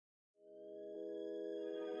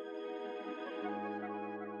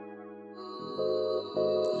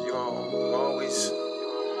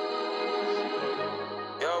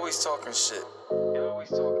always talking shit.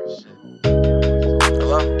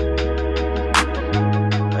 Hello?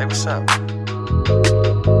 Hey, what's up?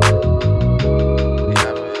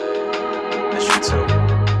 Yeah, miss you too.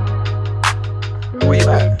 Where you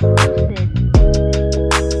at? Who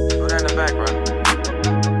that in the background?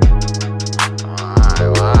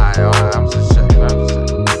 Alright. I'm just checking.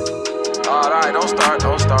 Alright, don't start.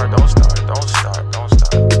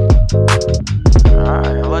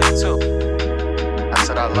 Alright, I love you too. I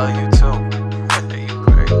said I love you too. You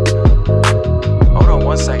crazy. Hold on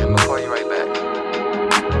 1 second, I'm gonna call you right back.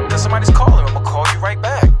 Cause somebody's calling, I'm gonna call you right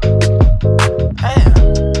back. Damn.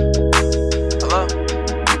 Hello?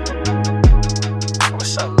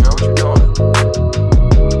 What's up, girl? What you doing?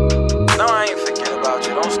 No, I ain't forget about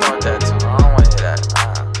you. Don't start that too. I don't wanna hear that.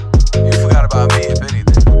 You forgot about me, if anything.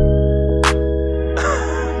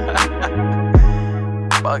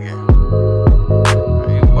 Bugging.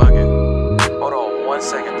 You bugging. Hold on 1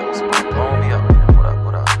 second though. Somebody blowing me up right now.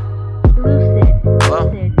 What up? Hello?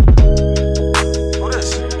 Who this?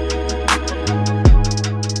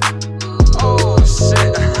 Oh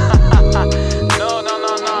shit. No.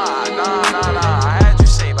 I had you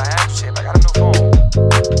saved. I got a new phone.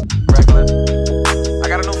 Regular. I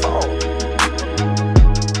got a new phone.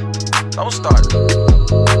 Don't start.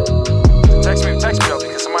 Text me though,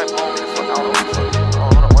 because somebody blowing me the fuck out.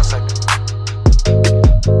 Hold on 1 second.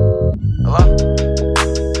 Hello?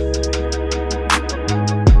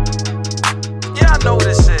 Yeah, I know who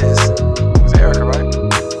this is. It's Erica, right?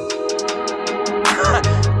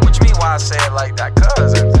 What you mean why I say it like that?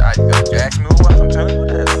 Cause you asked me who it was, I'm telling you who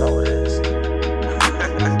it is. I know who it is.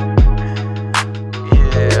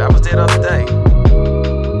 Yeah, I was there the other day.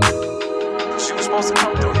 She was supposed to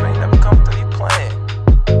come through. You ain't never come through. You playing.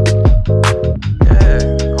 Yeah.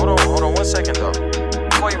 Hold on 1 second though.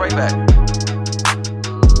 I'll call you right back.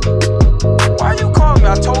 Why you calling me?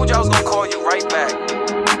 I told you I was gonna call you right back.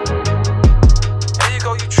 There you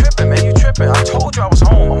go, you tripping, man. You tripping. I told you I was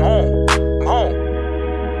home. I'm home.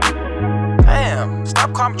 Damn.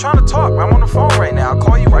 Stop calling. I'm trying to talk. I'm on the phone right now. I'll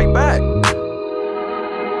call you right back.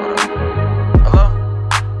 Hello?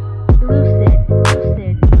 Lucid.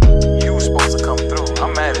 You were supposed to come through.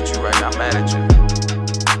 I'm mad at you right now. I'm mad at you.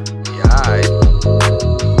 Yeah, alright.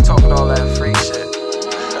 Talking all that free shit.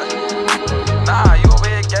 Nah, you over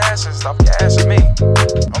here gassing. Stop gassing me.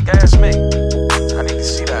 Don't gas me. I need to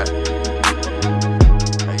see that.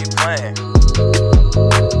 Are you playing?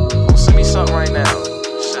 Well, send me something right now.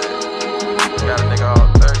 Shit. You got a nigga all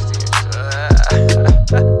thirsty and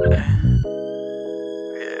shit.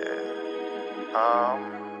 Yeah.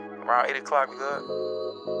 Around 8 o'clock, we good?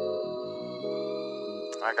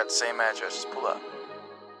 I got the same address. Just pull up.